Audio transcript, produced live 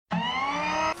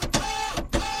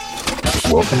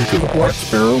Welcome to the Black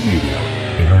Sparrow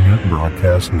Media Internet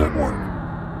Broadcast Network.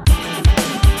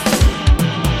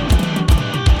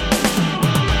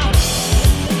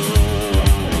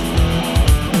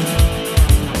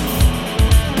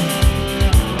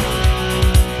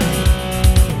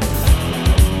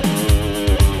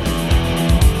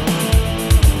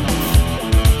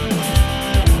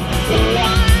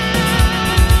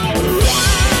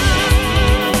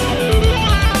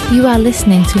 You are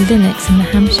listening to Linux in the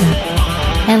Ham Shack.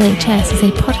 LHS is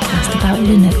a podcast about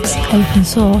Linux, open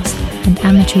source, and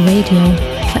amateur radio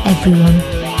for everyone.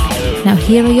 Now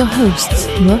here are your hosts,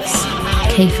 Russ,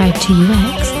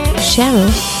 K52UX, Cheryl,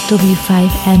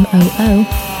 W5MOO,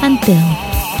 and Bill,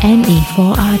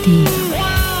 NE4RD.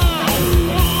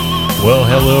 Well,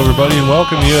 hello everybody, and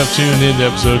welcome. You have tuned in to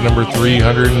episode number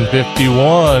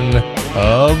 351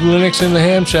 of Linux in the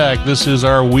Ham Shack. This is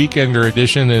our Weekender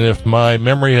edition, and if my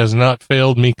memory has not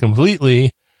failed me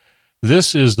completely,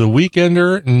 this is the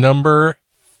Weekender number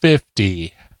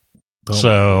 50. Oh,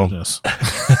 so,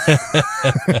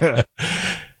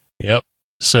 yep.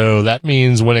 So that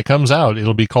means when it comes out,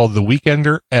 it'll be called the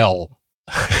Weekender L.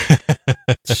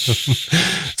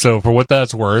 So for what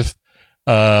that's worth,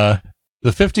 the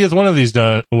 50th one of these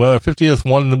done, well, 50th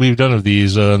one that we've done of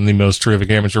these on the most terrific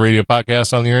amateur radio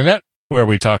podcast on the internet, where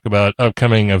we talk about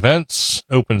upcoming events,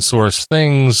 open source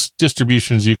things,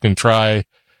 distributions you can try,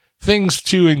 things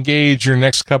to engage your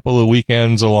next couple of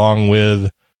weekends, along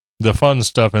with the fun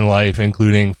stuff in life,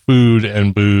 including food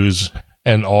and booze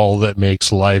and all that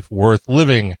makes life worth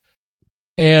living.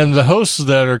 And the hosts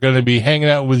that are going to be hanging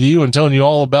out with you and telling you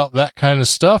all about that kind of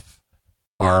stuff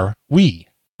are we.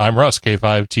 I'm Russ,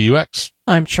 K5TUX.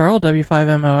 I'm Charles,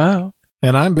 W5MOO.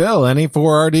 And I'm Bill,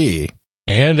 NE4RD.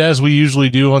 And as we usually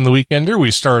do on the Weekender, we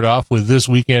start off with This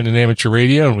Weekend in Amateur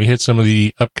Radio, and we hit some of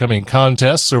the upcoming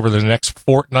contests over the next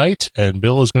fortnight, and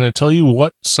Bill is going to tell you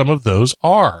what some of those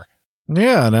are.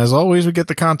 Yeah, and as always, we get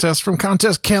the contest from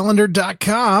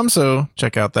contestcalendar.com, so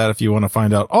check out that if you want to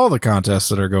find out all the contests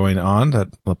that are going on that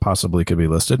possibly could be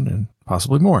listed, and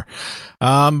possibly more.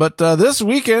 But this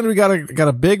weekend, we got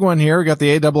a big one here. We got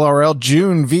the ARRL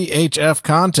June VHF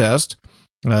contest.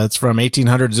 It's from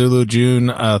 1800 Zulu June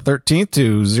 13th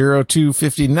to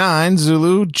 0259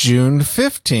 Zulu June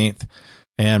 15th.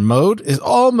 And mode is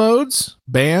all modes.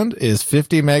 Band is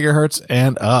 50 megahertz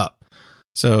and up.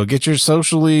 So get your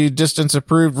socially distance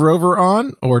approved rover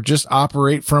on, or just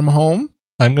operate from home.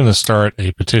 I'm going to start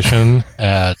a petition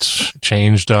at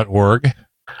change.org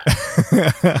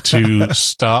to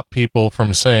stop people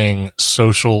from saying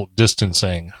social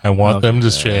distancing. I want them to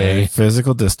say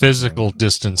physical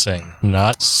distancing,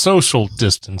 not social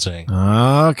distancing.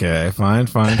 Okay, fine.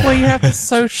 Well, you have to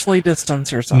socially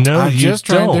distance yourself. No, I'm you just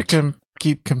don't. trying to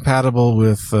keep compatible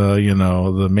with,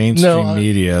 the mainstream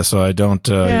media, so I don't,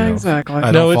 exactly.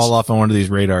 I don't fall off on one of these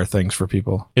radar things for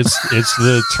people. It's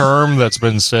the term that's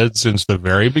been said since the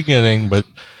very beginning, but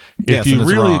if you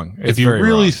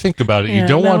really think about it, you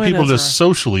don't want people to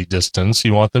socially distance.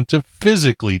 You want them to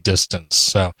physically distance.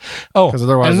 So, because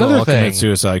otherwise they'll all thing, commit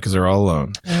suicide because they're all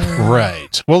alone.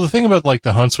 Right. Well, the thing about like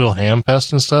the Huntsville Ham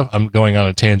Fest and stuff, I'm going on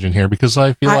a tangent here because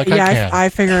I feel like I can. I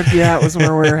figured that was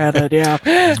where we were headed. Yeah.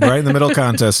 It's right in the middle of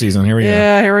contest season. Here we go.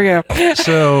 Yeah, here we go.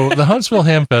 So the Huntsville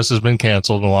Ham Fest has been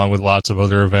canceled, along with lots of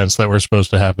other events that were supposed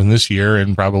to happen this year,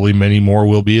 and probably many more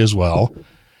will be as well.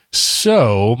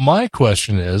 So my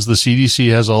question is, the CDC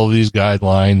has all of these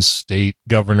guidelines, state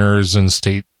governors and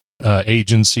state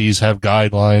agencies have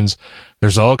guidelines.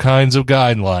 There's all kinds of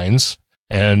guidelines.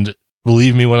 And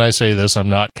believe me when I say this, I'm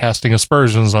not casting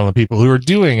aspersions on the people who are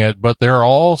doing it, but there are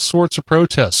all sorts of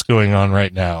protests going on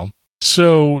right now.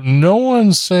 So no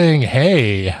one's saying,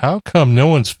 hey, how come no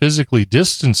one's physically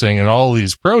distancing in all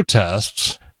these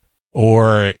protests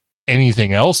or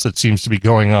anything else that seems to be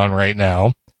going on right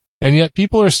now? And yet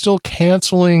people are still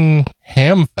canceling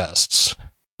ham fests.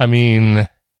 I mean,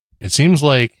 it seems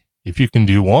like if you can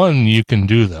do one, you can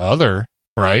do the other,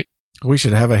 right? We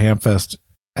should have a ham fest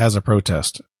as a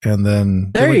protest, and then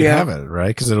we can have it, right?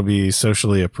 Because it'll be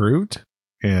socially approved,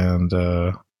 and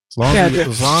as long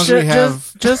as we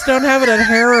have, just don't have it at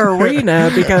Hara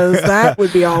Arena, because that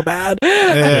would be all bad.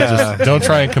 Yeah. Just don't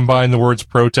try and combine the words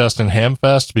protest and ham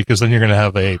fest, because then you're going to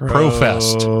have a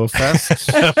pro-fest. Or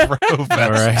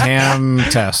a ham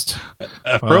test.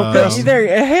 A pro-fest.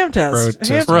 A ham test.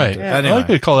 Ham right. Yeah. Anyway. I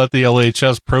could call that the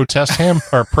LHS protest ham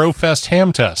or pro-fest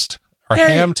ham test. Or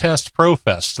ham test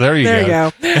pro-fest. There you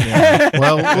go. Yeah.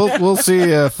 Well, we'll see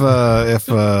if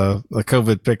the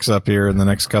COVID picks up here in the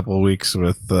next couple of weeks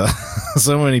with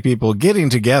so many people getting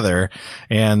together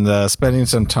and spending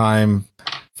some time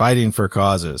fighting for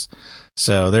causes.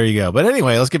 So there you go. But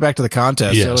anyway, let's get back to the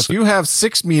contest. Yes. So if you have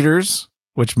 6 meters,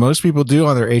 which most people do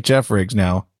on their HF rigs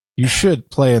now, you should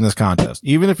play in this contest.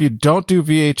 Even if you don't do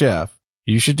VHF,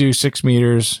 you should do 6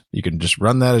 meters. You can just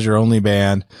run that as your only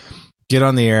band. Get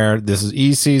on the air. This is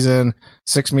E-season.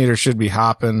 6 meters should be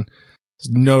hopping. There's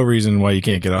no reason why you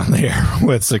can't get on the air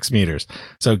with 6 meters.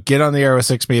 So get on the air with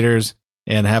 6 meters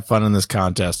and have fun in this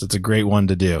contest. It's a great one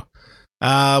to do.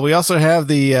 We also have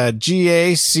the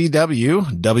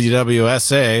GACW,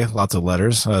 WWSA, lots of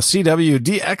letters,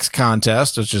 CWDX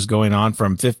contest, which is going on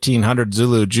from 1500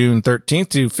 Zulu June 13th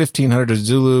to 1500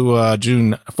 Zulu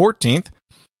June 14th.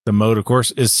 The mode, of course,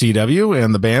 is CW,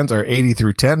 and the bands are 80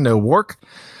 through 10, no work.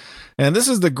 And this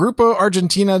is the Grupo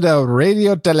Argentina de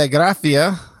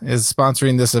Radiotelegrafía is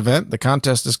sponsoring this event. The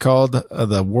contest is called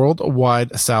the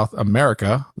Worldwide South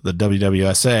America, the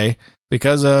WWSA,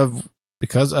 because of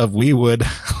we would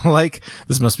like,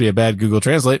 this must be a bad Google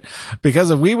Translate, because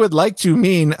of we would like to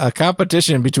mean a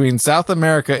competition between South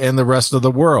America and the rest of the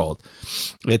world.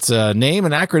 Its name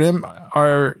and acronym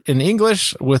are in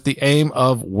English with the aim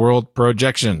of world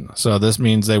projection. So this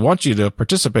means they want you to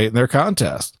participate in their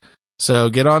contest. So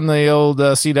get on the old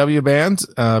CW bands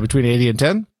between 80 and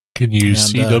 10. Can you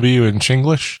CW in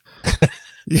Chinglish?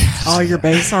 Yes. All your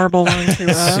base are belong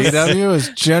to us. CW is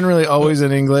generally always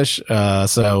in English.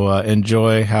 So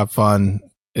enjoy, have fun.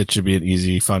 It should be an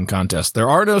easy, fun contest. There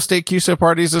are no state QSO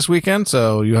parties this weekend,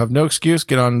 so you have no excuse.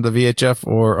 Get on the VHF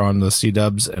or on the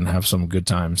C-dubs and have some good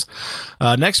times.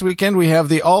 Next weekend, we have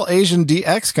the All Asian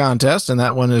DX contest, and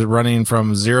that one is running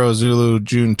from 0 Zulu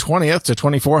June 20th to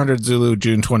 2400 Zulu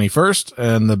June 21st.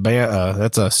 And the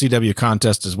that's a CW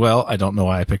contest as well. I don't know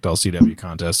why I picked all CW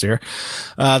contests here.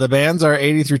 The bands are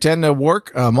 80 through 10, no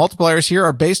work. Multipliers here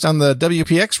are based on the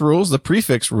WPX rules, the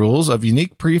prefix rules of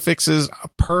unique prefixes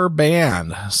per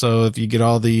band. So if you get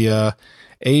all the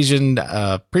Asian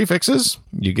prefixes,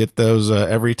 you get those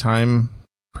every time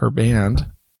per band.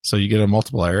 So you get a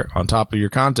multiplier on top of your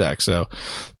contacts. So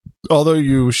although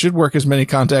you should work as many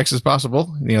contacts as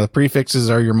possible, the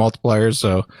prefixes are your multipliers.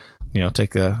 So,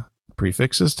 take the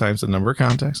prefixes times the number of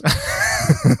contacts.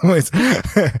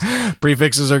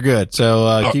 Prefixes are good.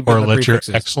 So keep or let prefixes.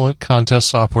 Your excellent contest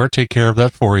software take care of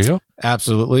that for you.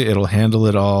 Absolutely. It'll handle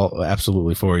it all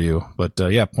absolutely for you. But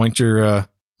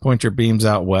point your beams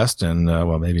out west and,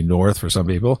 maybe north for some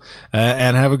people,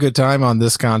 and have a good time on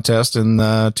this contest in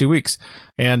 2 weeks.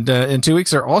 And in 2 weeks,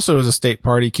 there also is a state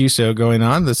party QSO going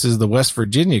on. This is the West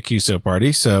Virginia QSO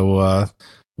party. So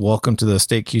welcome to the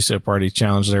state QSO party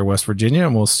challenge there, West Virginia,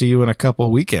 and we'll see you in a couple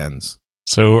of weekends.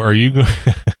 So are you going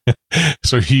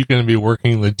to be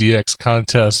working the DX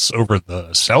contests over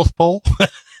the South Pole?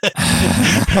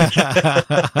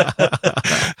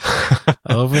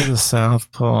 Over the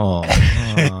South Pole,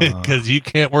 because you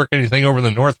can't work anything over the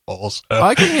North Pole. So.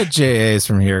 I can get JAs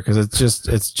from here because it's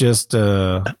just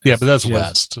but that's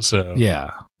west. So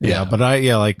yeah. But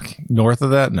like north of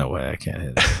that, no way I can't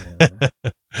hit it.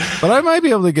 But I might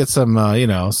be able to get some,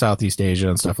 Southeast Asia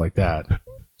and stuff like that.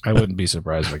 I wouldn't be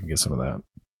surprised if I can get some of that.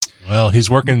 Well, he's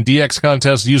working DX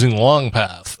contests using Long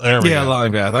Path. There we go.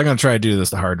 Long Path. I'm going to try to do this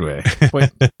the hard way.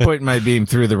 Point my beam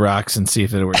through the rocks and see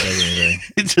if it works.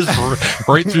 Just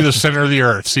right through the center of the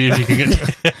earth. See if you can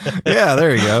get. Yeah,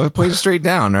 there you go. Point it straight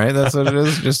down, right? That's what it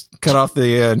is. Just cut off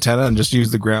the antenna and just use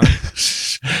the ground.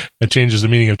 That changes the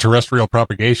meaning of terrestrial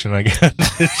propagation, I guess.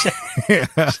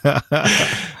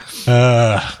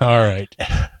 All right.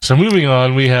 So moving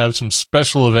on, we have some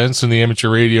special events in the amateur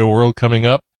radio world coming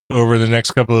up over the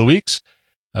next couple of weeks.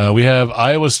 We have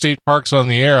Iowa State Parks on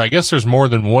the air. I guess there's more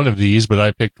than one of these, but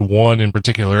I picked one in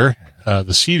particular,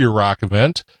 the Cedar Rock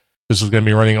event. This is going to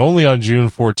be running only on June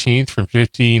 14th from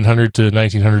 1500 to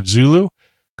 1900 Zulu.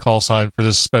 Call sign for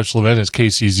this special event is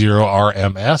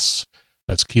KC0RMS.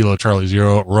 That's Kilo Charlie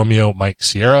 0 Romeo Mike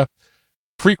Sierra.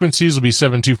 Frequencies will be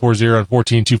 7240 and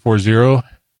 14240.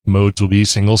 Modes will be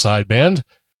single sideband.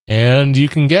 And you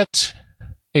can get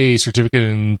a certificate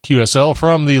in QSL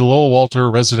from the Lowell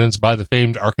Walter residence by the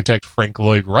famed architect Frank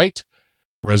Lloyd Wright.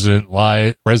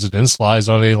 Residence lies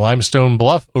on a limestone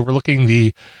bluff overlooking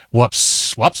the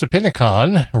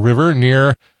Wapsipinicon River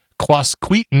near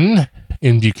Quasqueton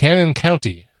in Buchanan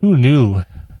County. Who knew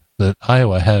that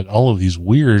Iowa had all of these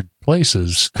weird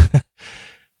places?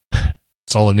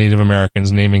 It's all the Native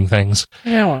Americans naming things.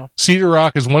 Yeah, well. Cedar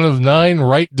Rock is one of 9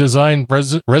 Wright-designed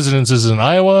residences in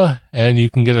Iowa, and you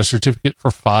can get a certificate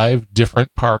for 5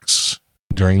 different parks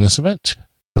during this event.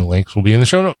 The links will be in the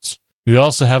show notes. We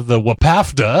also have the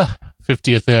WAPAFDA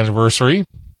 50th anniversary.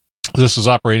 This is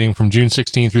operating from June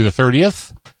 16th through the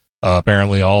 30th,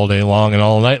 apparently all day long and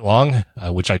all night long,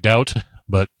 which I doubt,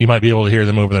 but you might be able to hear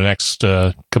them over the next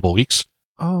couple of weeks.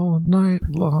 all night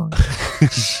long.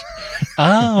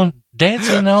 Oh,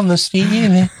 dancing on the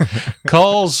ceiling.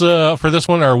 Calls for this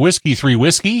one are Whiskey 3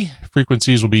 Whiskey.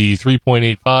 Frequencies will be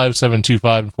 3.85,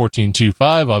 725, and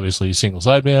 1425. Obviously, single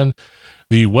sideband.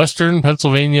 The Western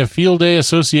Pennsylvania Field Day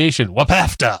Association,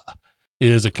 WPAFTA,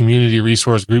 is a community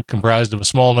resource group comprised of a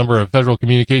small number of Federal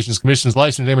Communications Commission's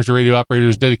licensed amateur radio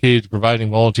operators dedicated to providing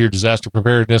volunteer disaster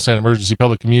preparedness and emergency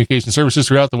public communication services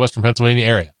throughout the Western Pennsylvania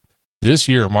area. This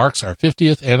year marks our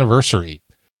 50th anniversary.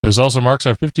 This also marks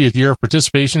our 50th year of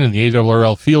participation in the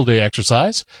ARRL Field Day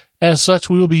exercise. As such,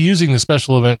 we will be using the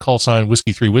special event call sign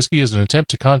Whiskey 3 Whiskey as an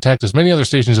attempt to contact as many other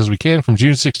stations as we can from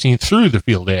June 16th through the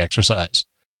Field Day exercise.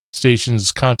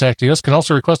 Stations contacting us can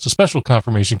also request a special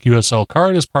confirmation QSL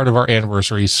card as part of our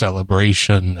anniversary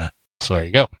celebration. So there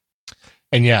you go.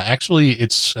 And yeah, actually,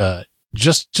 it's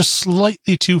just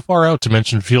slightly too far out to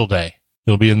mention Field Day.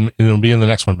 It'll be in the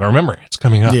next one, but remember, it's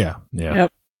coming up. Yeah.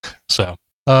 Yep. So,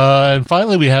 and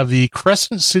finally, we have the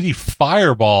Crescent City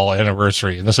Fireball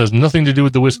anniversary, and this has nothing to do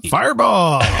with the whiskey.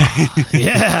 Fireball.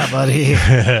 Yeah, buddy.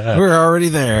 We're already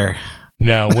there.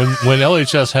 Now, when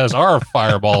LHS has our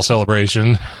Fireball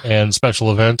celebration and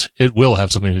special event, it will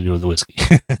have something to do with the whiskey.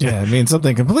 Yeah, it means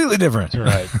something completely different.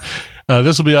 Right.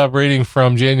 This will be operating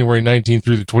from January 19th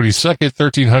through the 22nd,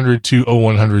 1300 to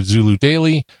 0100 Zulu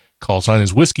daily. Call sign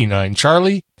is Whiskey 9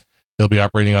 Charlie. They'll be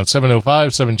operating on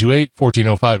 705, 728,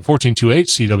 1405, 1428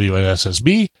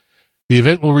 CWNSSB. The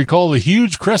event will recall the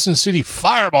huge Crescent City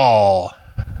Fireball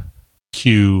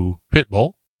Q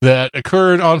Pitbull that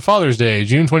occurred on Father's Day,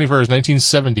 June 21st,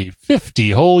 1970, 50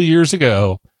 whole years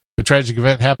ago. The tragic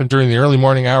event happened during the early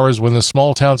morning hours when the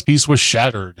small town's peace was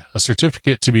shattered. A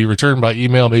certificate to be returned by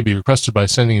email may be requested by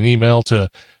sending an email to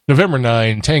November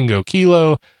 9 Tango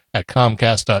Kilo at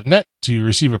Comcast.net. To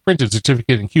receive a printed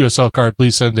certificate and QSL card,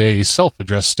 please send a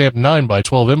self-addressed stamped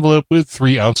 9x12 envelope with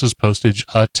 3 ounces postage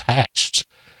attached.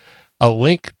 A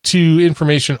link to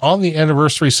information on the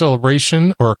anniversary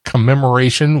celebration or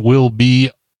commemoration will be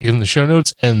in the show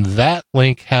notes, and that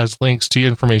link has links to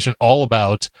information all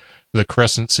about the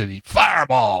Crescent City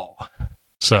Fireball.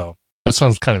 So that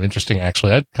sounds kind of interesting,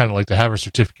 actually. I'd kind of like to have a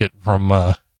certificate from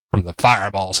the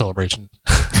Fireball celebration.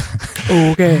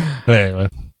 Okay. Anyway.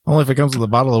 Only if it comes with a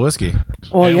bottle of whiskey.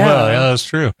 Well, yeah. Well, yeah, that's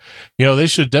true. You know, they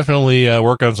should definitely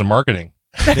work on some marketing.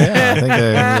 Yeah, I think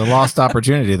a lost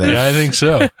opportunity there. Yeah, I think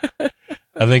so.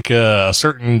 I think a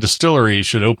certain distillery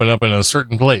should open up in a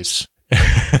certain place.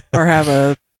 Or have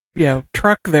a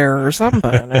truck there or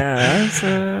something.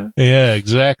 Yeah, yeah,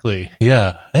 exactly.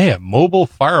 Yeah. Hey, a mobile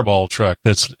Fireball truck.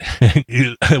 Wouldn't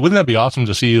that be awesome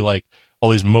to see like all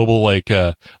these mobile like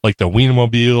the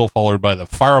Wienermobile followed by the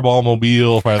Fireball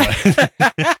Mobile.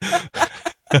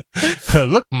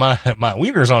 Look, my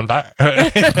wiener's on fire.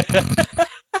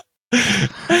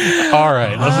 All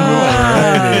right, let's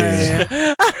move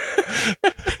on.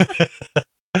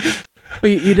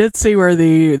 Well, you did see where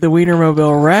the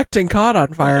Wienermobile wrecked and caught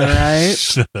on fire,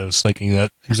 right? I was thinking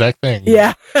that exact thing.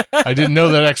 Yeah. I didn't know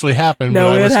that actually happened.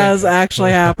 No, it has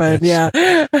actually happened. Yeah.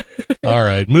 All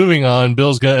right, moving on.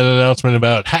 Bill's got an announcement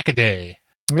about Hackaday.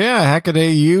 Yeah,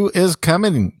 Hackaday U is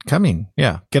coming.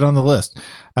 Yeah, get on the list.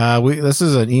 This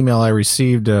is an email I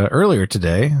received earlier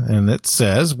today, and it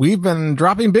says, we've been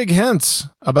dropping big hints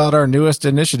about our newest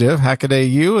initiative,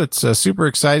 Hackaday U. It's super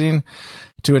exciting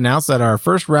to announce that our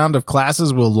first round of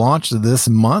classes will launch this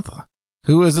month.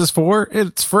 Who is this for?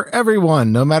 It's for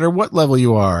everyone, no matter what level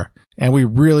you are. And we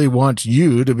really want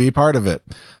you to be part of it.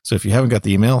 So if you haven't got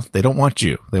the email, they don't want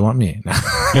you. They want me.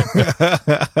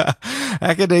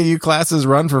 Hackaday U classes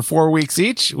run for 4 weeks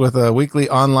each with a weekly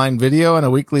online video and a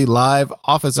weekly live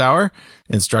office hour.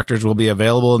 Instructors will be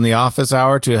available in the office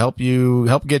hour to help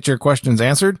get your questions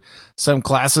answered. Some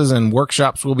classes and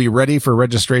workshops will be ready for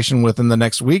registration within the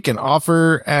next week and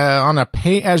offer on a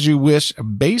pay-as-you-wish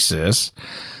basis.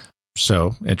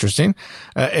 So interesting.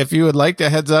 If you would like a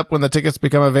heads up when the tickets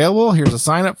become available, here's a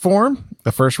sign-up form.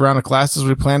 The first round of classes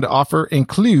we plan to offer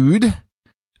include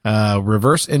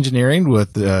reverse engineering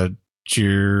with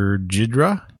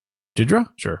Jidra?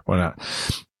 Sure, why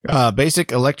not?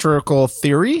 Basic electrical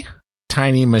theory,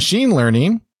 tiny machine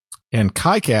learning, and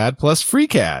KiCad plus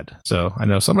FreeCAD. So I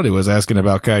know somebody was asking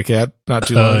about KiCad not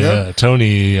too long ago. Yeah,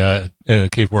 Tony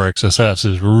K4XSS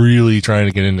is really trying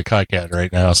to get into KiCad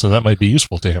right now, so that might be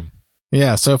useful to him.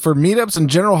 Yeah, so for meetups and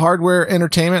general hardware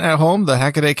entertainment at home, the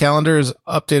Hackaday calendar is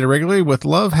updated regularly with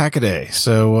Love Hackaday.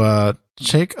 So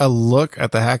take a look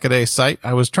at the Hackaday site.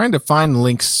 I was trying to find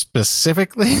links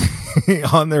specifically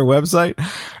on their website,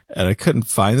 and I couldn't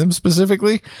find them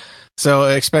specifically. So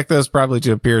I expect those probably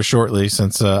to appear shortly,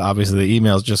 since obviously the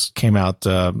emails just came out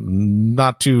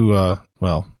not too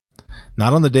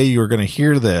not on the day you were going to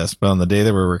hear this, but on the day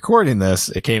that we're recording this,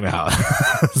 it came out.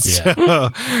 So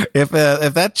if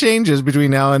that changes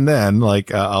between now and then,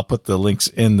 like I'll put the links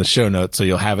in the show notes, so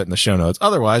you'll have it in the show notes.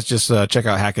 Otherwise, just check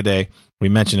out Hackaday. We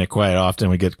mention it quite often.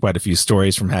 We get quite a few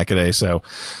stories from Hackaday.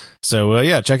 So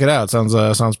yeah, check it out.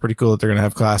 Sounds pretty cool that they're going to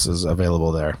have classes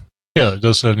available there. Yeah, it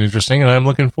does sound interesting, and I'm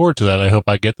looking forward to that. I hope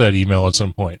I get that email at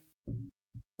some point.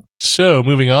 So,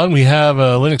 moving on, we have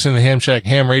a Linux in the Ham Shack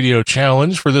Ham Radio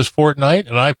Challenge for this fortnight,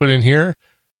 and I put in here,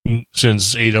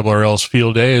 since ARRL's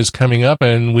Field Day is coming up,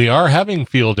 and we are having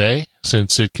Field Day,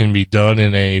 since it can be done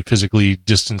in a physically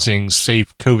distancing,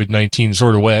 safe COVID-19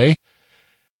 sort of way,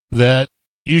 that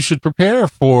you should prepare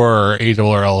for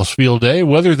ARRL's Field Day,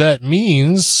 whether that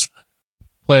means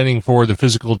planning for the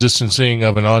physical distancing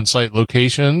of an on-site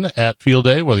location at Field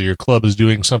Day, whether your club is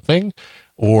doing something,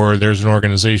 or there's an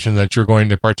organization that you're going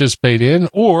to participate in,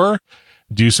 or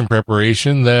do some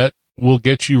preparation that will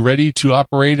get you ready to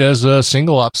operate as a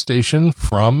single op station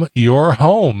from your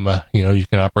home. You know, you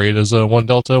can operate as a 1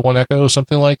 Delta, 1 Echo,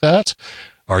 something like that,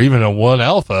 or even a 1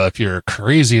 Alpha if you're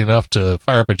crazy enough to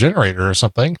fire up a generator or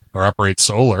something, or operate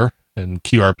solar and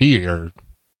QRP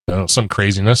or some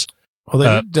craziness.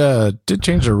 Well, they did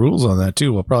change the rules on that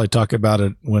too. We'll probably talk about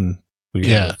it when we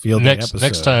have a Field Day episode.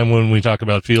 Next time when we talk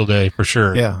about Field Day, for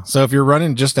sure. Yeah. So if you're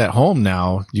running just at home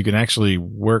now, you can actually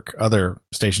work other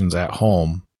stations at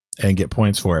home and get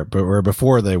points for it. But where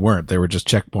before they weren't, they were just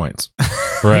checkpoints.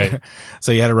 Right.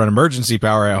 So you had to run emergency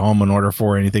power at home in order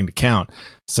for anything to count.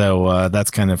 So that's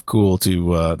kind of cool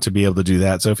to be able to do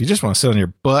that. So if you just want to sit on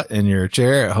your butt in your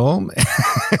chair at home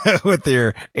with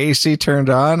your AC turned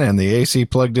on and the AC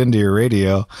plugged into your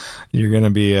radio, you're going to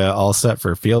be all set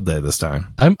for Field Day this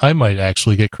time. I might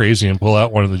actually get crazy and pull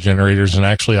out one of the generators and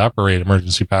actually operate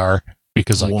emergency power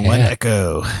because I can. 1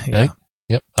 Echo. Yeah.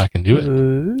 Yep, I can do it.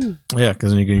 Yeah,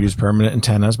 because then you can use permanent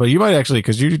antennas. But you might actually,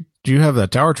 because you have that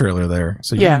tower trailer there,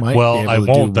 so you might. Well, be I able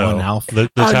to won't do though. 1 Alpha. The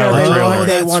tower trailer.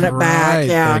 They want it back. Right.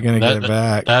 Yeah, they're gonna get it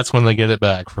back. That's when they get it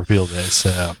back for Field Day.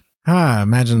 So.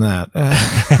 Imagine that.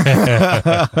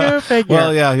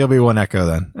 Well, yeah, you'll be 1 Echo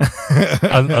then.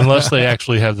 Unless they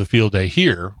actually have the Field Day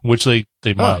here, which they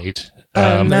might.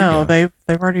 No, they've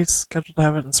already scheduled to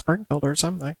have it in Springfield or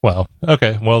something. Well,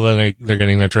 okay. Well, then they're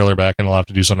getting their trailer back and they'll have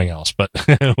to do something else, but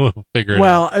we'll figure it out.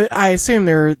 Well, I assume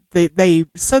they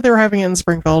said they were having it in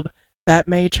Springfield. That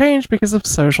may change because of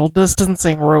social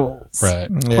distancing rules. Right.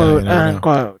 Quote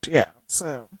unquote. Yeah.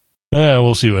 So. Yeah,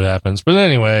 we'll see what happens. But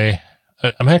anyway,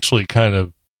 I'm actually kind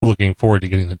of looking forward to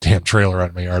getting the damn trailer out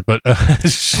of my yard, but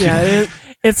yeah,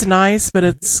 it's nice, but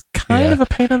it's kind of a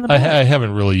pain in the butt. I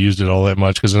haven't really used it all that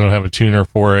much because I don't have a tuner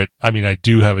for it. I mean, I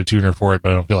do have a tuner for it,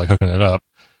 but I don't feel like hooking it up.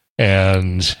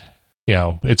 And, you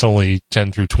know, it's only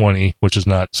 10 through 20, which is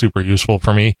not super useful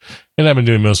for me. And I've been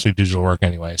doing mostly digital work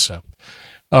anyway. So,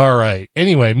 all right.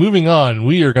 Anyway, moving on,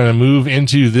 we are going to move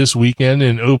into this weekend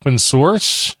in open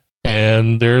source.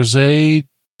 And there's a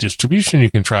distribution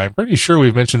you can try. I'm pretty sure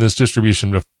we've mentioned this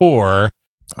distribution before.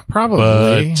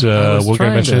 Probably. But we're going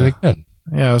to mention it again.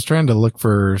 Yeah, I was trying to look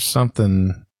for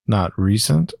something not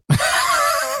recent.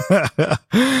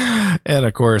 And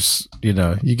of course, you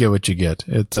know, you get what you get.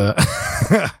 It's the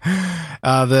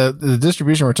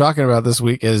distribution we're talking about this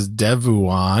week is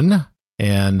Devuan.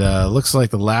 And looks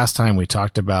like the last time we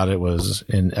talked about it was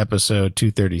in episode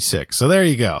 236. So there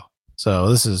you go.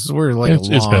 So we're like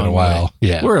it's been a while. Way.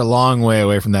 Yeah, we're a long way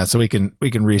away from that, so we can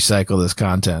recycle this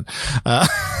content.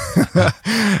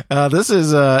 This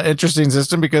is an interesting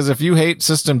system because if you hate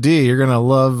System D, you're gonna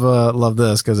love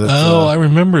this because it's. I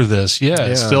remember this. Yeah,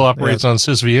 it still operates on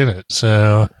sysvinit.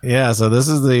 So so this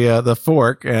is the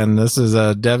fork, and this is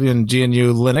a Debian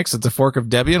GNU Linux. It's a fork of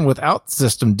Debian without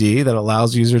System D that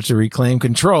allows users to reclaim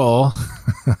control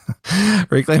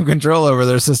over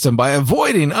their system by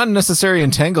avoiding unnecessary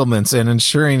entanglements and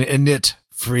ensuring init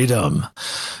freedom.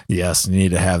 Yes, you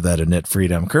need to have that init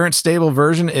freedom. Current stable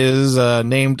version is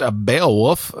named a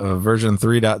Beowulf, version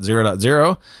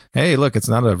 3.0.0. Hey, look, it's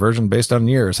not a version based on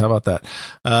years. How about that?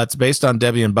 It's based on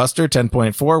Debian Buster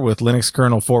 10.4 with Linux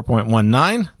kernel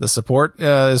 4.19. The support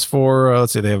is for,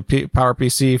 let's see, they have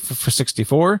PowerPC for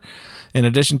 64. In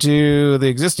addition to the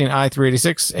existing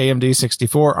i386, AMD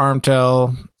 64,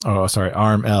 ARML,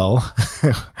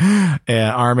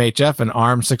 and ARMHF, and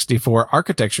ARM64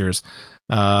 architectures.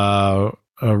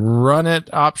 Run it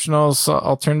optional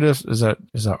alternative. Is that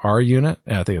R unit?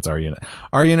 Yeah, I think it's R unit.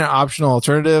 R unit optional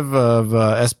alternative of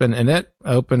SBIN init.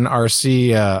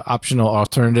 OpenRC optional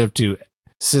alternative to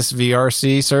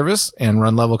sysvrc service and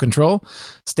run level control.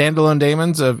 Standalone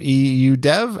daemons of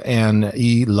EUDev and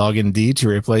ELoginD to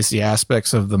replace the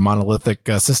aspects of the monolithic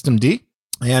systemd.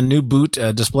 and new boot,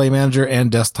 display manager,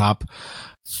 and desktop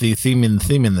theming.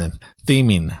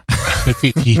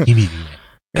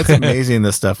 It's amazing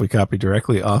the stuff we copy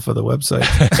directly off of the website.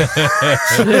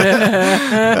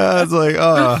 It's like,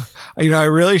 I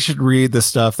really should read the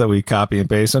stuff that we copy and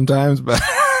paste sometimes, but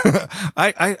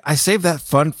I save that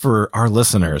fun for our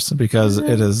listeners because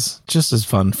it is just as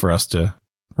fun for us to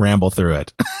ramble through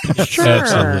it. Sure.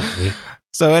 Absolutely.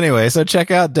 So anyway, check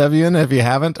out Debian if you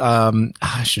haven't.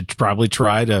 I should probably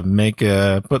try to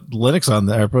put Linux on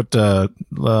there, put the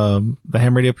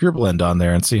Ham Radio Pure Blend on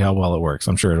there and see how well it works.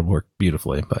 I'm sure it'll work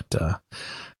beautifully. But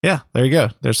yeah, there you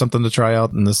go. There's something to try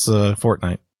out in this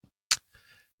fortnight.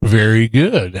 Very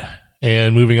good.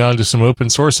 And moving on to some open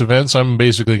source events, I'm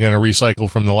basically going to recycle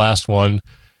from the last one,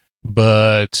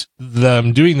 but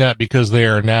I'm doing that because they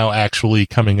are now actually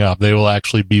coming up. They will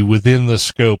actually be within the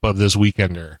scope of this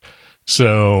weekender.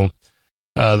 So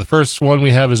the first one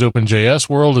we have is OpenJS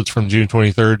World. It's from June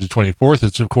 23rd to 24th.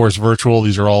 It's, of course, virtual.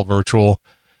 These are all virtual.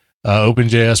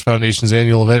 OpenJS Foundation's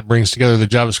annual event brings together the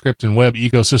JavaScript and web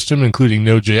ecosystem, including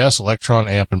Node.js, Electron,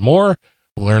 AMP, and more.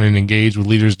 Learn and engage with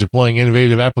leaders deploying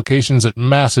innovative applications at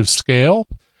massive scale.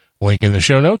 Link in the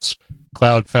show notes.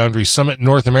 Cloud Foundry Summit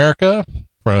North America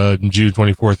from June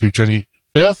 24th through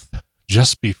 25th,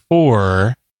 just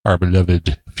before our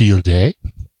beloved Field Day.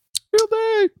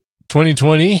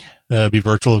 2020, be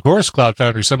virtual, of course. Cloud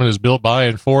Foundry Summit is built by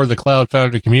and for the Cloud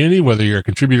Foundry community. Whether you're a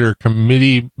contributor,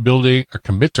 committer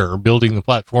building the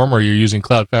platform, or you're using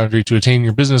Cloud Foundry to attain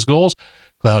your business goals,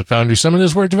 Cloud Foundry Summit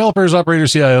is where developers,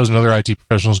 operators, CIOs, and other IT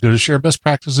professionals go to share best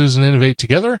practices and innovate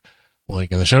together.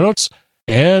 Link in the show notes.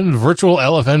 And Virtual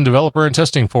LFN Developer and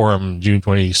Testing Forum, June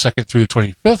 22nd through the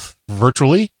 25th,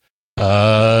 virtually.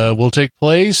 Will take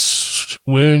place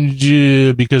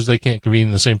because they can't convene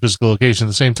in the same physical location at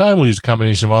the same time. We'll use a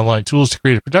combination of online tools to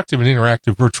create a productive and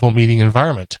interactive virtual meeting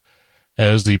environment.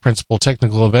 As the principal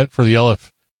technical event for the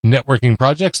LF networking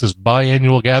projects, this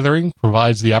biannual gathering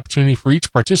provides the opportunity for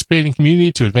each participating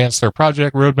community to advance their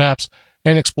project roadmaps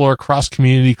and explore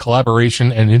cross-community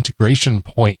collaboration and integration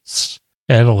points.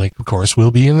 And a link, of course,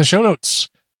 will be in the show notes.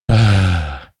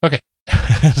 Okay.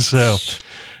 So...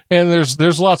 And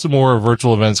there's lots of more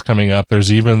virtual events coming up. There's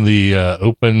even the Ham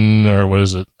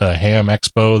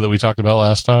Expo that we talked about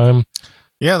last time.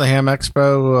 Yeah, the Ham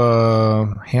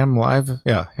Expo, Ham Live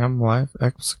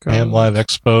Expo. Ham Live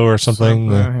Expo or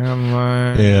something. Ham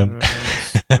Live. Yeah.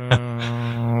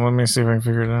 Let me see if I can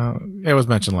figure it out. It was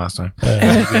mentioned last time.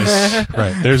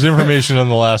 Right. There's information on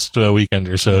the last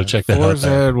weekender, so check that out.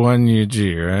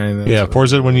 4Z1UG, right? That's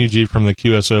 4Z1UG from the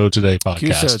QSO Today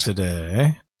podcast. QSO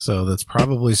Today. So that's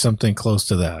probably something close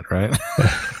to that, right?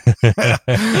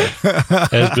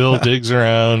 As Bill digs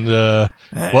around,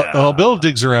 while Bill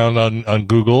digs around on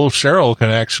Google, Cheryl can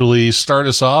actually start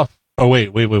us off. Oh, wait.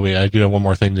 I do have one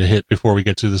more thing to hit before we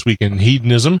get to this weekend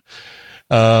hedonism.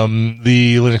 The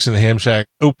Linux in the Ham Shack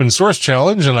Open Source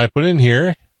Challenge, and I put in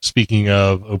here, speaking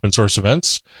of open source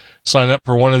events, sign up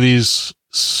for one of these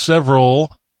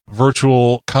several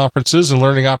virtual conferences and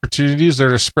learning opportunities that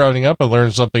are sprouting up and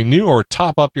learn something new or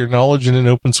top up your knowledge in an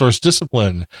open source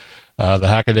discipline. The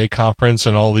Hackaday conference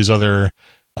and all these other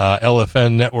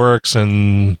LFN networks,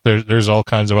 and there's all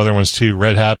kinds of other ones too.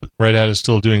 Red Hat is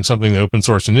still doing something. The Open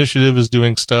Source Initiative is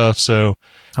doing stuff. So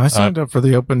I signed up for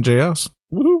the OpenJS.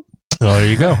 Woohoo! Oh, there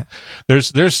you go.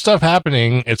 There's stuff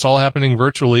happening. It's all happening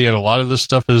virtually, and a lot of this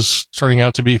stuff is turning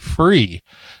out to be free.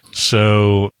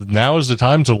 So now is the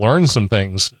time to learn some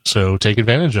things. So take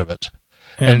advantage of it.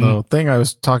 And the thing I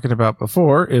was talking about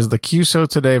before is the QSO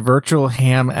Today Virtual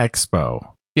Ham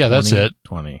Expo. Yeah, that's it.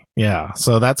 20. Yeah.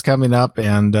 So that's coming up,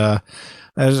 and the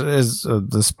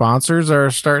sponsors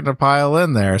are starting to pile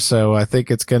in there. So I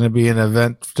think it's going to be an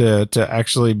event to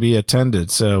actually be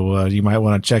attended. So you might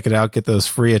want to check it out. Get those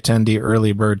free attendee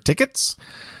early bird tickets.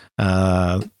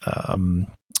 As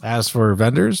for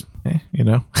vendors,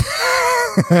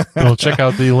 Well, check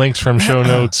out the links from show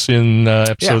notes in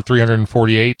episode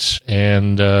 348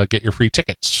 and get your free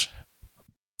tickets.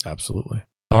 Absolutely.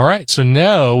 All right. So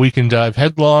now we can dive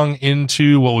headlong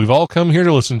into what we've all come here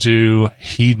to listen to,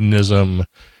 hedonism.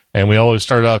 And we always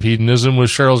start off hedonism with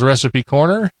Cheryl's Recipe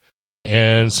Corner.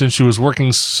 And since she was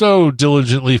working so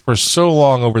diligently for so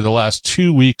long over the last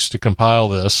 2 weeks to compile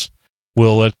this,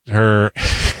 we'll let her...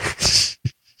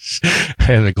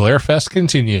 And the glare fest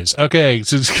continues. Okay,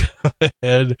 so just go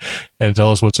ahead and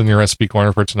tell us what's in your recipe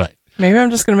corner for tonight. Maybe I'm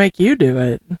just going to make you do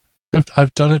it.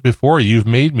 I've done it before. You've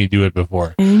made me do it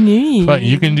before. But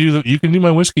you can do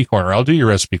my whiskey corner. I'll do your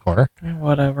recipe corner.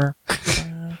 Whatever.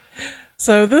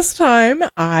 So this time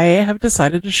I have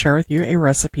decided to share with you a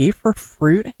recipe for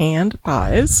fruit hand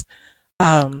pies.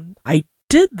 I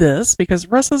did this because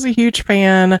Russ is a huge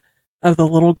fan of the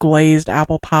little glazed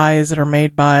apple pies that are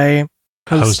made by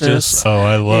Hostess. Oh,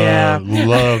 I love Yeah.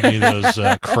 love me those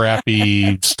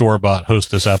crappy store-bought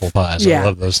Hostess apple pies. Yeah. I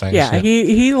love those things. Yeah,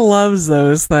 he loves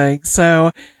those things.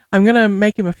 So I'm going to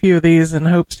make him a few of these in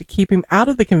hopes to keep him out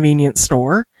of the convenience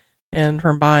store and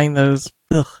from buying those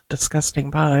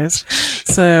disgusting pies.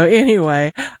 So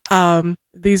anyway,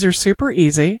 these are super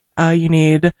easy. You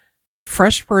need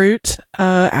fresh fruit,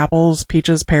 apples,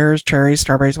 peaches, pears, cherries,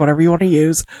 strawberries, whatever you want to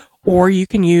use, or you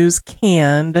can use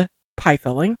canned pie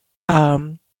filling.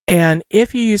 And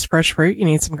if you use fresh fruit, you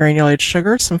need some granulated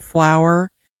sugar, some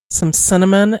flour, some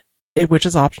cinnamon, which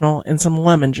is optional, and some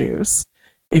lemon juice.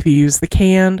 If you use the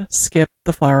canned, skip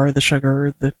the flour, the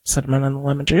sugar, the cinnamon, and the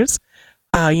lemon juice.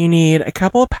 You need a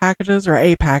couple of packages or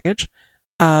a package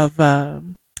of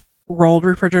rolled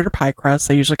refrigerator pie crusts.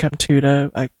 They usually come two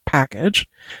to a package.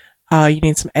 You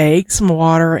need some eggs, some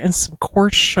water, and some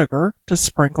coarse sugar to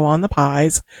sprinkle on the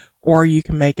pies, or you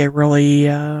can make a really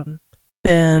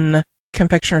thin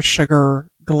confectioner's sugar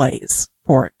glaze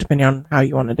for it, depending on how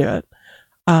you want to do it.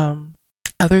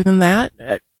 Other than that,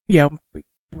 lay out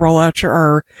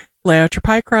your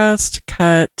pie crust,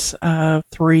 cut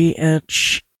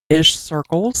 3-inch-ish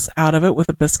circles out of it with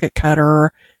a biscuit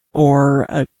cutter or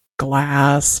a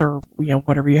glass or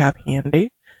whatever you have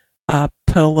handy.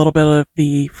 Put a little bit of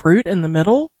the fruit in the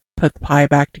middle, put the pie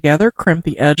back together, crimp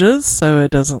the edges so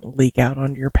it doesn't leak out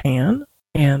onto your pan,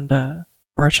 and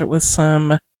brush it with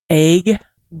some egg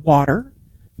water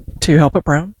to help it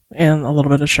brown, and a little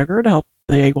bit of sugar to help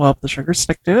the egg will help the sugar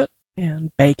stick to it,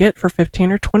 and bake it for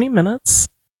 15 or 20 minutes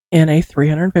in a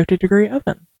 350-degree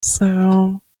oven.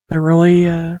 So they're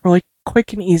really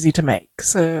quick and easy to make.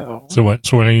 So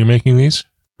when are you making these?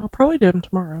 I'll probably do them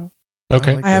tomorrow.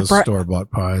 Okay. I like those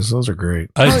store-bought pies. Those are great.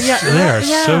 They are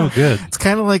so good. It's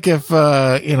kind of like if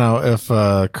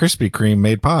Krispy Kreme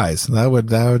made pies. That would.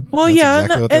 Well, that's yeah,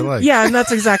 exactly what they like. Yeah, and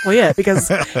that's exactly it,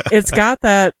 because it's got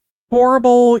that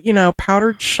horrible,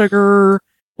 powdered sugar,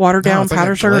 watered down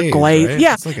powdered sugar glaze. Right?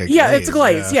 Yeah, it's like it's a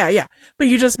glaze. Yeah. But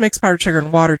you just mix powdered sugar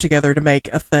and water together to make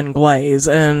a thin glaze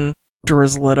and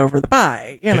drizzle it over the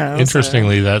pie.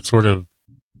 Interestingly, that sort of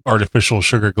artificial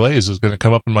sugar glaze is going to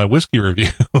come up in my whiskey review.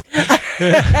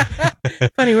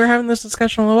 Funny, we were having this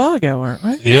discussion a little while ago, weren't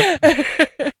we? Yep.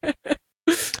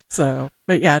 So,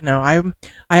 but yeah, no, I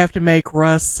have to make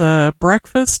Russ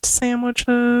breakfast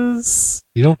sandwiches.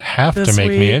 You don't have to make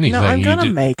me anything. No, I'm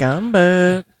gonna make them,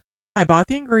 but I bought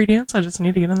the ingredients. I just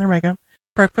need to get in there and make them.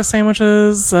 Breakfast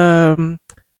sandwiches,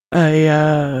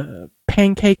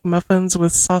 pancake muffins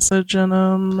with sausage in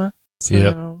them. So,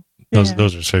 yep.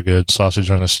 Those are so good. Sausage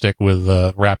on a stick with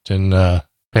wrapped in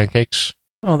pancakes.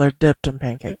 Oh, they're dipped in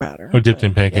pancake batter. Oh, dipped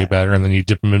in pancake batter, and then you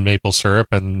dip them in maple syrup,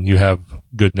 and you have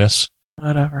goodness.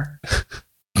 Whatever.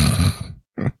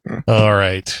 All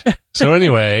right. So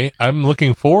anyway, I'm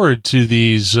looking forward to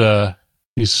these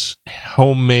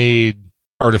homemade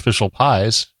artificial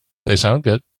pies. They sound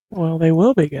good. Well, they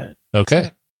will be good. Okay.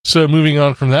 So moving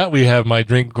on from that, we have my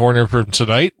drink corner for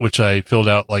tonight, which I filled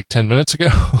out like 10 minutes ago.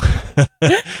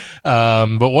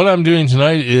 But what I'm doing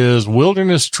tonight is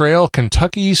Wilderness Trail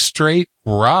Kentucky Straight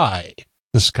Rye.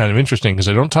 This is kind of interesting because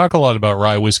I don't talk a lot about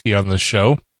rye whiskey on this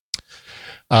show.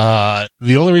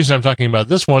 The only reason I'm talking about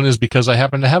this one is because I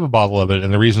happen to have a bottle of it.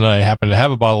 And the reason I happen to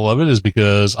have a bottle of it is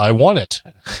because I won it.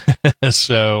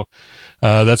 So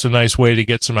that's a nice way to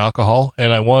get some alcohol.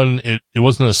 And I won it. It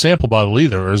wasn't a sample bottle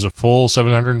either. It was a full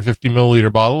 750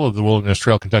 milliliter bottle of the Wilderness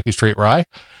Trail Kentucky Straight Rye.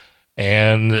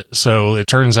 And so it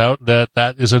turns out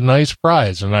that is a nice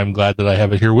prize, and I'm glad that I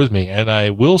have it here with me. And I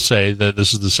will say that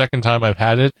this is the second time I've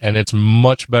had it, and it's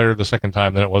much better the second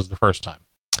time than it was the first time.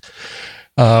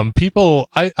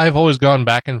 I've always gone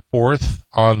back and forth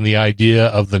on the idea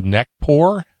of the neck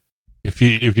pour. If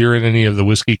you're in any of the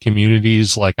whiskey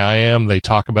communities like I am, they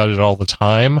talk about it all the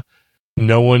time.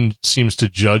 No one seems to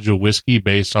judge a whiskey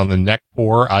based on the neck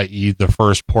pour, i.e. the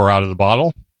first pour out of the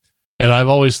bottle. And I've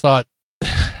always thought,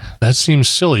 that seems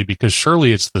silly because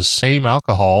surely it's the same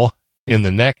alcohol in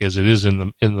the neck as it is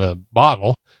in the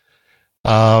bottle.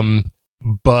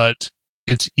 But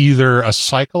it's either a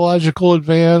psychological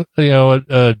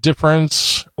a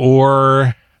difference,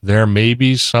 or there may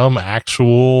be some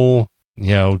actual,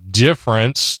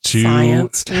 difference to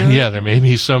science. Yeah, there may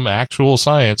be some actual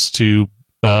science to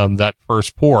that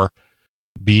first pour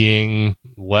being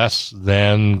less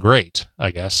than great, I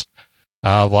guess.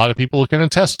 A lot of people can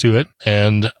attest to it,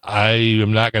 and I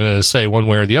am not going to say one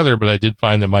way or the other, but I did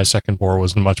find that my second pour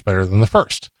was much better than the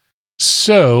first.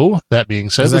 So, that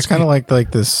being said... Is that kind of like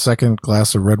the second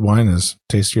glass of red wine is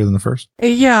tastier than the first?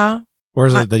 Yeah, Or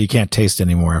is it that you can't taste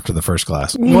anymore after the first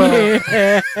glass? Well,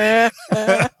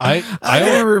 I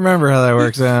don't remember how that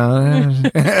works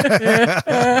out.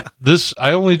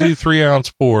 I only do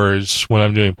 3-ounce pours when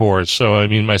I'm doing pours. So, I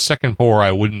mean, my second pour,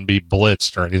 I wouldn't be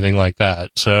blitzed or anything like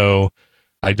that. So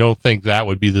I don't think that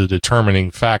would be the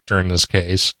determining factor in this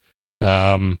case.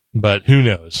 But who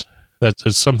knows?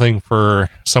 It's something for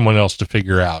someone else to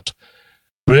figure out.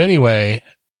 But anyway,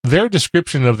 their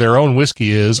description of their own whiskey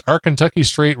is, our Kentucky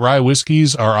straight rye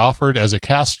whiskeys are offered as a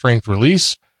cask strength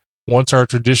release. Once our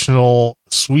traditional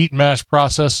sweet mash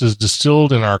process is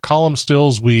distilled in our column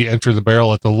stills, we enter the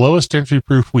barrel at the lowest entry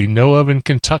proof we know of in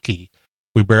Kentucky.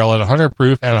 We barrel at 100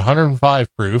 proof and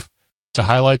 105 proof to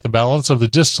highlight the balance of the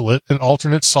distillate and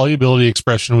alternate solubility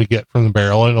expression we get from the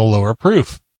barrel in a lower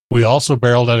proof. We also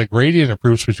barreled at a gradient of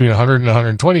proofs between 100 and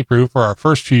 120 proof for our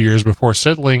first few years before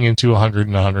settling into 100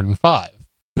 and 105.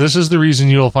 This is the reason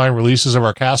you will find releases of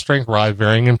our cask strength rye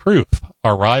varying in proof.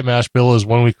 Our rye mash bill is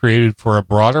one we created for a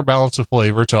broader balance of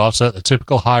flavor to offset the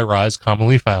typical high ryes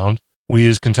commonly found. We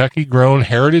use Kentucky grown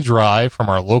heritage rye from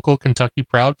our local Kentucky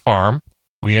Proud Farm.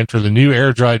 We enter the new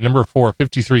air dried number 4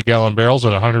 53-gallon barrels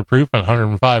at 100 proof and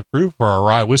 105 proof for our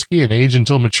rye whiskey and age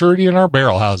until maturity in our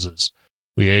barrel houses.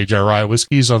 We age our rye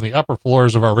whiskeys on the upper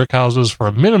floors of our rick houses for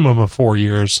a minimum of 4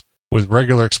 years, with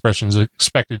regular expressions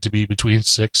expected to be between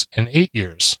 6 and 8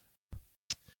 years.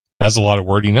 That's a lot of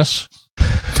wordiness.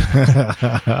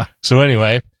 So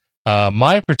anyway,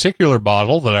 my particular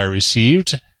bottle that I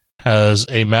received has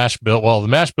a mash bill. Well, the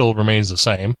mash bill remains the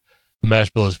same. The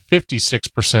mash bill is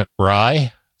 56%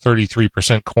 rye,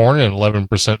 33% corn, and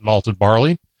 11% malted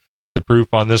barley. The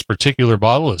proof on this particular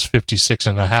bottle is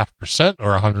 56.5%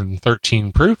 or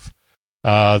 113 proof.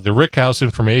 The Rickhouse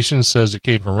information says it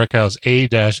came from Rickhouse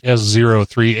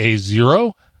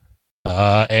A-S03A0,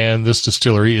 and this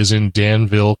distillery is in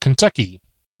Danville, Kentucky.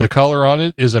 The color on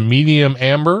it is a medium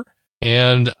amber,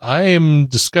 and I am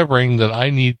discovering that I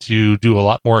need to do a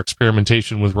lot more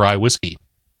experimentation with rye whiskey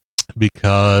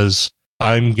because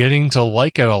I'm getting to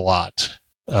like it a lot,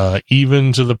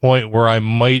 even to the point where I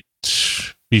might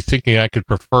be thinking I could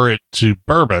prefer it to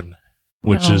bourbon,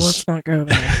 which is... Let's not go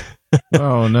there.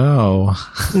 Oh, no.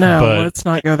 No, But- let's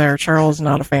not go there. Charles is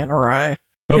not a fan of rye.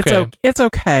 Okay. It's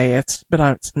okay. But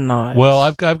it's not. Well,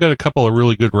 I've got a couple of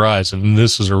really good ryes, and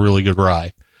this is a really good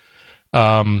rye.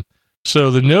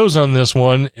 So the nose on this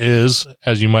one is,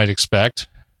 as you might expect,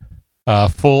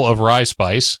 full of rye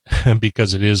spice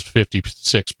because it is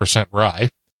 56% rye.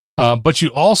 But you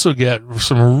also get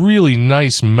some really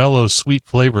nice, mellow, sweet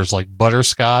flavors like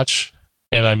butterscotch.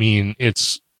 And I mean,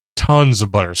 it's tons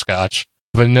of butterscotch,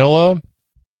 vanilla,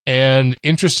 and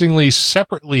interestingly,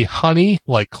 separately honey,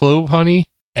 like clove honey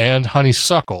and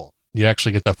honeysuckle. You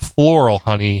actually get the floral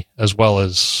honey as well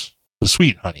as the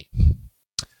sweet honey.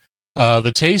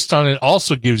 The taste on it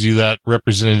also gives you that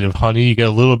representative honey. You get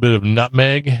a little bit of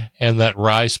nutmeg and that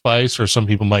rye spice, or some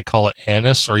people might call it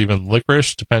anise or even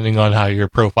licorice, depending on how your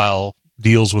profile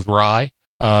deals with rye.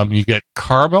 You get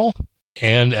caramel,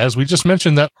 and as we just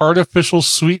mentioned, that artificial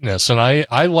sweetness. And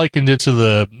I likened it to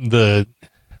the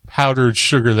powdered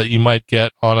sugar that you might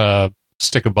get on a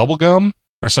stick of bubble gum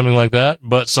or something like that,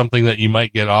 but something that you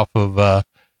might get off of a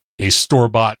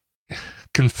store-bought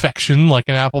confection like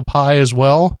an apple pie as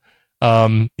well.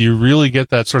 You really get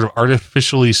that sort of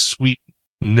artificially sweet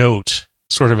note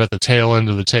sort of at the tail end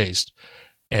of the taste.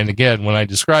 And again, when I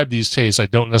describe these tastes, I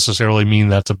don't necessarily mean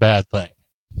that's a bad thing.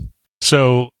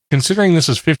 So considering this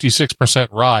is 56%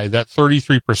 rye, that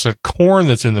 33% corn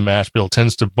that's in the mash bill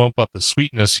tends to bump up the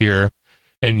sweetness here,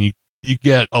 and you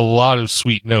get a lot of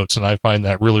sweet notes, and I find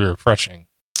that really refreshing.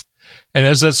 And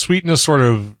as that sweetness sort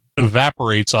of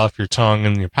evaporates off your tongue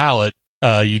and your palate,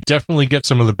 you definitely get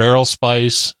some of the barrel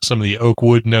spice, some of the oak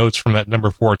wood notes from that number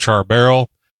 4 char barrel,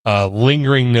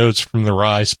 lingering notes from the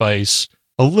rye spice,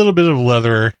 a little bit of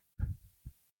leather.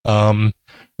 The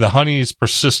honey is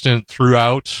persistent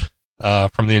throughout,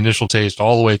 from the initial taste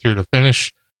all the way through to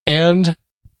finish, and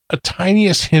a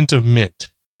tiniest hint of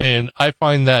mint. And I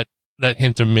find that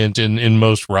hint of mint in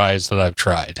most ryes that I've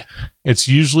tried. It's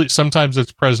usually, sometimes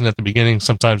it's present at the beginning,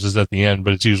 sometimes it's at the end,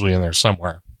 but it's usually in there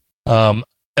somewhere.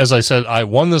 As I said, I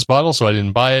won this bottle, so I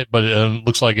didn't buy it, but it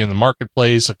looks like in the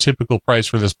marketplace, a typical price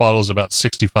for this bottle is about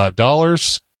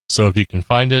 $65. So if you can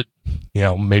find it,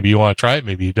 maybe you want to try it,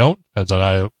 maybe you don't. Depends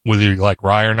on whether you like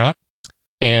rye or not.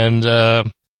 And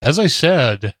as I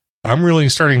said, I'm really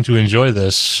starting to enjoy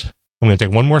this. I'm going to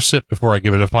take one more sip before I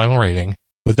give it a final rating.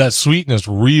 But that sweetness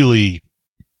really,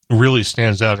 really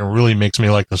stands out and really makes me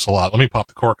like this a lot. Let me pop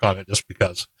the cork on it just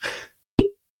because.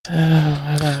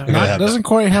 Doesn't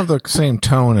quite have the same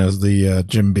tone as the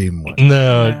Jim Beam one.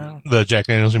 No, the Jack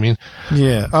Daniels, you mean?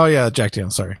 Yeah. Oh, yeah, Jack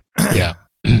Daniels. Sorry. Yeah.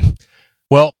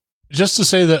 Well, just to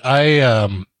say that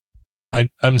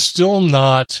I'm still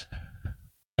not.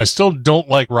 I still don't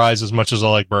like ryes as much as I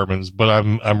like bourbons, but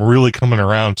I'm really coming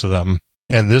around to them,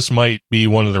 and this might be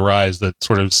one of the ryes that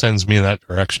sort of sends me in that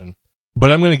direction.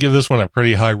 But I'm going to give this one a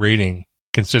pretty high rating,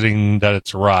 considering that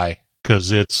it's a rye,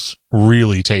 because it's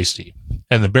really tasty,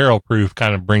 and the barrel proof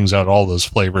kind of brings out all those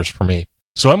flavors for me.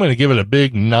 So I'm going to give it a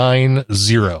big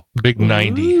 9-0, big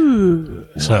 90. Ooh.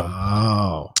 So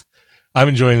Wow. I'm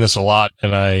enjoying this a lot,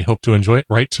 and I hope to enjoy it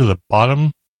right to the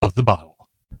bottom of the bottle.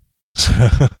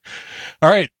 All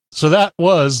right. So that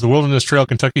was the Wilderness Trail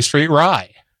Kentucky Straight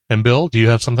Rye. And Bill, do you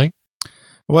have something?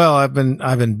 Well, I've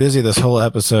been busy this whole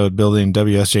episode building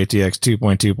WSJTX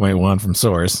 2.2.1 from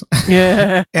source.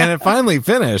 Yeah. And it finally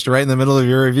finished right in the middle of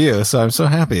your review. So I'm so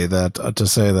happy that to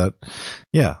say that,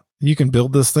 yeah, you can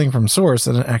build this thing from source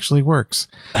and it actually works.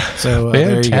 So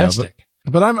there you go.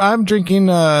 But I'm drinking.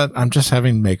 I'm just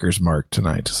having Maker's Mark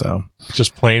tonight. So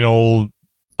just plain old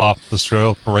off the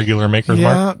stroke regular Maker's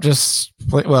Mark. Yeah, just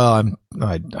well,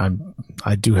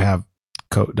 I do have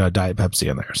Diet Pepsi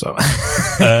in there. So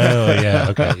oh yeah,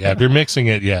 okay, yeah. If you're mixing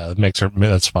it, yeah,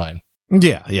 that's fine.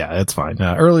 Yeah, it's fine.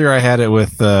 Earlier I had it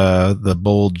with the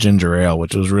bold ginger ale,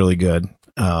 which was really good.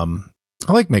 I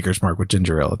like Maker's Mark with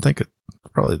ginger ale. I think it's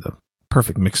probably the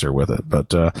perfect mixer with it. But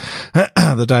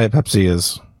the Diet Pepsi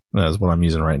is what I'm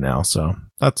using right now. So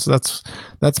that's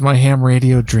my ham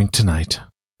radio drink tonight.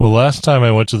 Well, last time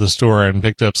I went to the store and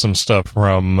picked up some stuff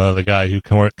from the guy who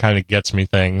kind of gets me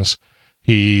things,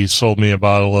 he sold me a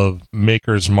bottle of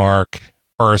Maker's Mark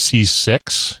RC6.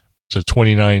 It's a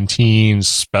 2019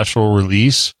 special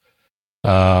release,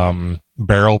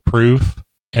 barrel proof.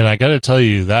 And I got to tell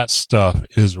you, that stuff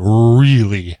is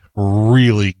really,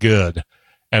 really good.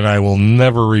 And I will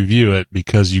never review it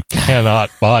because you cannot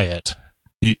buy it.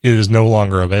 It is no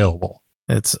longer available.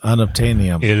 It's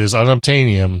unobtainium. It is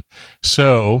unobtainium.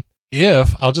 So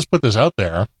I'll just put this out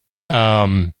there,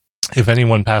 if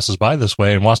anyone passes by this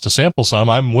way and wants to sample some,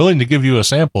 I'm willing to give you a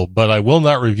sample, but I will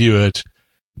not review it,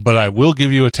 but I will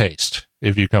give you a taste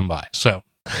if you come by. So,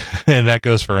 and that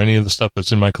goes for any of the stuff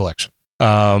that's in my collection.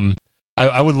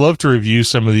 I would love to review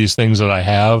some of these things that I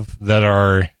have that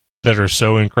are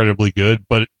so incredibly good,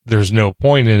 but there's no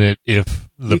point in it if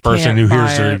the person who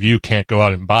hears the review can't go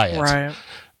out and buy it. Right.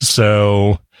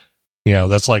 So,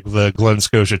 that's like the Glen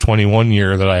Scotia 21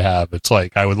 year that I have. It's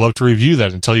like, I would love to review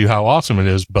that and tell you how awesome it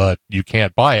is, but you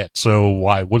can't buy it. So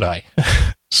why would I?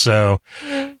 So,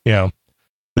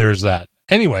 there's that.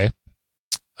 Anyway,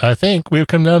 I think we've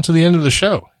come down to the end of the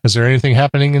show. Is there anything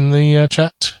happening in the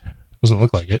chat? Doesn't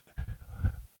look like it.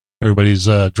 Everybody's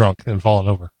drunk and falling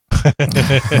over. Or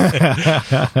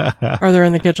they're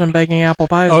in the kitchen baking apple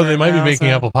pies. Oh, they might be making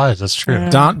apple pies. That's true.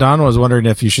 Yeah. Don was wondering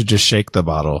if you should just shake the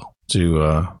bottle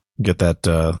to get that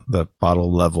the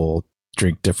bottle level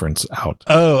drink difference out.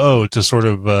 Oh, to sort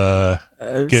of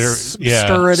get her,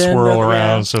 stir it swirl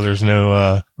around so there's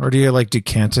no. Or do you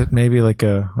decant it maybe like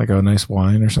a nice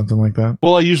wine or something like that?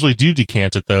 Well, I usually do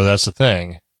decant it though. That's the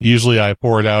thing. Usually I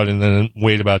pour it out and then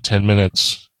wait about 10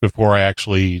 minutes before I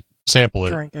actually sample it.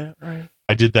 Drink it, right?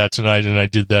 I did that tonight, and I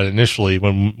did that initially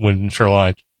when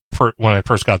Charlotte, when I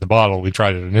first got the bottle, we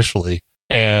tried it initially,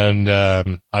 and I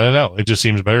don't know, it just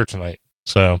seems better tonight.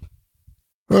 So,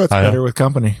 well, it's better with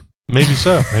company. Maybe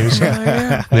so.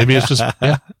 Maybe it's just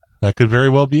that could very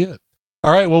well be it.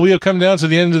 All right, well, we have come down to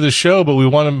the end of the show, but we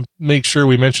want to make sure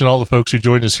we mention all the folks who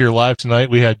joined us here live tonight.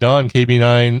 We had Don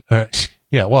KB9.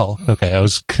 Yeah, well, okay, I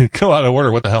was go out of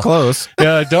order. What the hell? Close.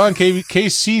 Yeah, Don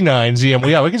KC9 ZM.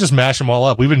 Yeah, we can just mash them all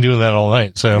up. We've been doing that all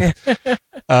night. So,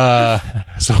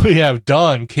 so we have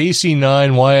Don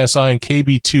KC9 YSI and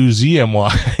KB2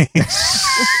 ZMY.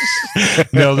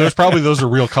 No, those are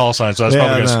real call signs. So that's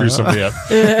probably going to screw somebody up.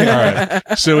 All right.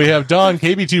 So we have Don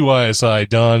KB2 YSI,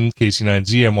 Don KC9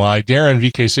 ZMY, Darren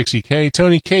VK60K,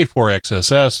 Tony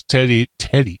K4XSS, Teddy.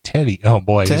 Oh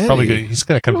boy, he's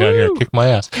going to come down here and kick my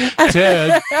ass.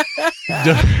 Ted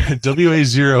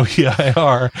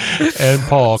WA0EIR and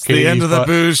Paul K. The end of the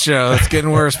booze show. It's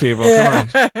getting worse, people. Come on.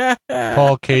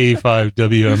 Paul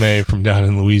K5WMA from down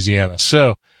in Louisiana.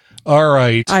 So, all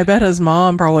right. I bet his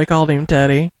mom probably called him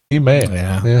Teddy. He may.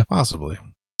 Yeah, possibly.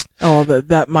 Oh,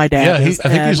 that my dad. Yeah, I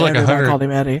think he's like 100. Called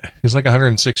him Eddie. He's like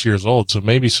 106 years old, so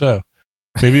maybe so.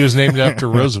 Maybe he was named after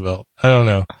Roosevelt. I don't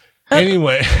know.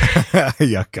 Anyway,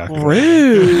 yuck.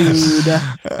 Rude.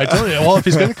 I told you. Well, if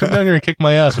he's going to come down here and kick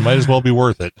my ass, it might as well be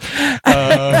worth it.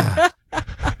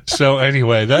 So So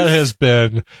anyway, that has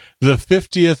been the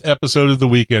 50th episode of The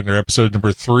Weekender, episode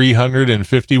number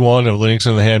 351 of Linux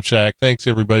in the Ham Shack. Thanks,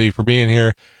 everybody, for being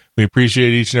here. We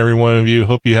appreciate each and every one of you.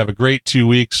 Hope you have a great 2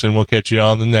 weeks, and we'll catch you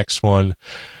on the next one.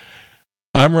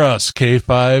 I'm Russ,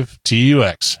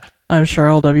 K5TUX. I'm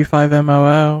Cheryl,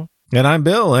 W5MOO. And I'm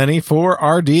Bill,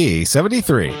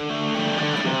 NE4RD73.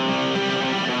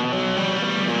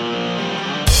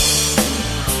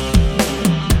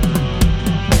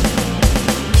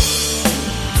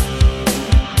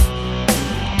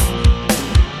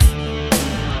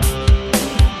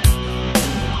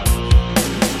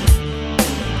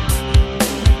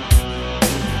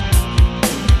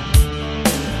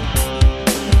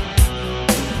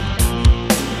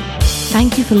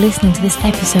 Thank you for listening to this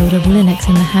episode of Linux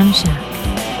in the Ham Shack.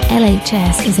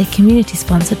 LHS is a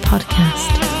community-sponsored podcast.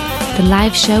 The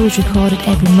live show is recorded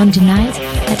every Monday night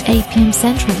at 8 p.m.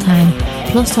 Central Time,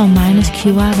 ±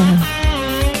 QRL.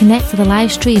 Connect to the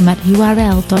live stream at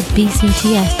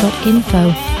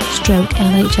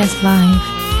url.bcts.info/LHS Live.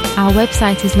 Our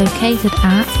website is located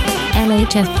at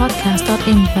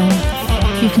lhspodcast.info.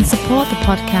 You can support the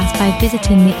podcast by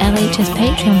visiting the LHS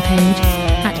Patreon page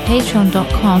at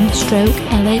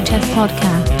patreon.com/LHS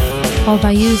podcast, or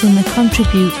by using the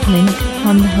contribute link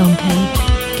on the homepage.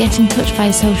 Get in touch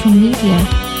via social media.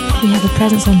 We have a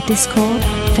presence on Discord,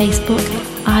 Facebook,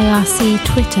 IRC,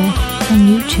 Twitter, and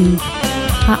YouTube.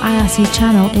 Our IRC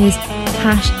channel is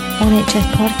 #LHS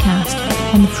podcast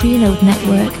on the Freenode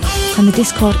network, and the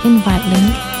Discord invite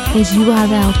link is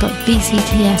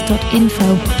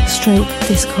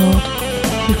url.bcts.info/Discord.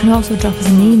 You can also drop us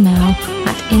an email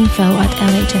at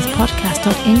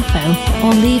info@lhspodcast.info,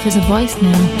 or leave us a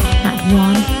voicemail at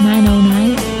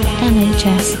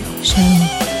 1-909-LHS-SHOW.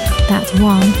 That's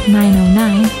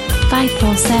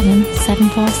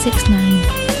 1-909-547-7469.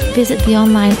 Visit the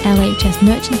online LHS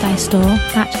merchandise store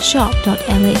at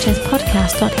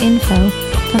shop.lhspodcast.info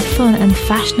for fun and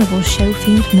fashionable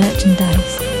show-themed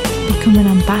merchandise. Become an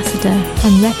ambassador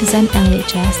and represent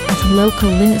LHS at a local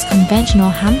Linux convention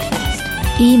or Hamfest.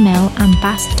 Email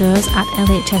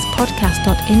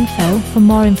ambassadors@lhspodcast.info for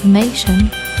more information,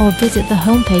 or visit the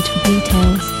homepage for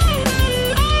details.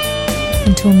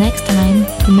 Until next time,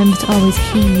 remember to always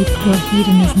heed your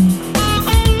hedonism.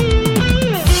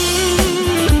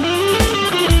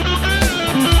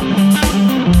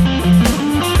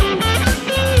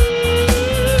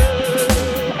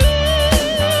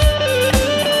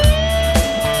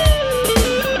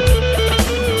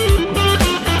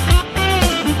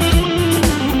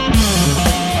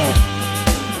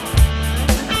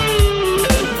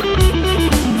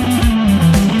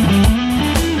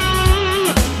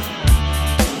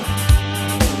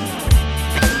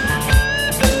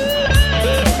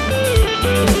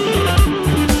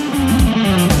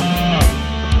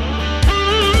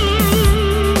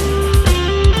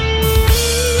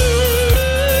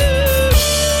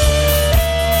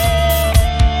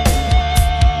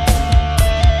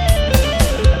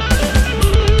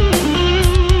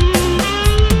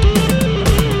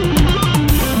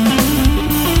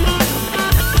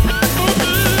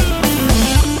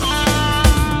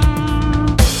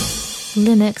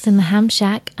 Linux in the Ham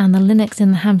Shack and the Linux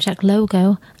in the Ham Shack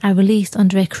logo are released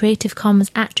under a Creative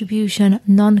Commons Attribution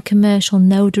Non-Commercial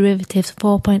No Derivatives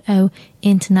 4.0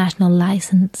 International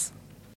License.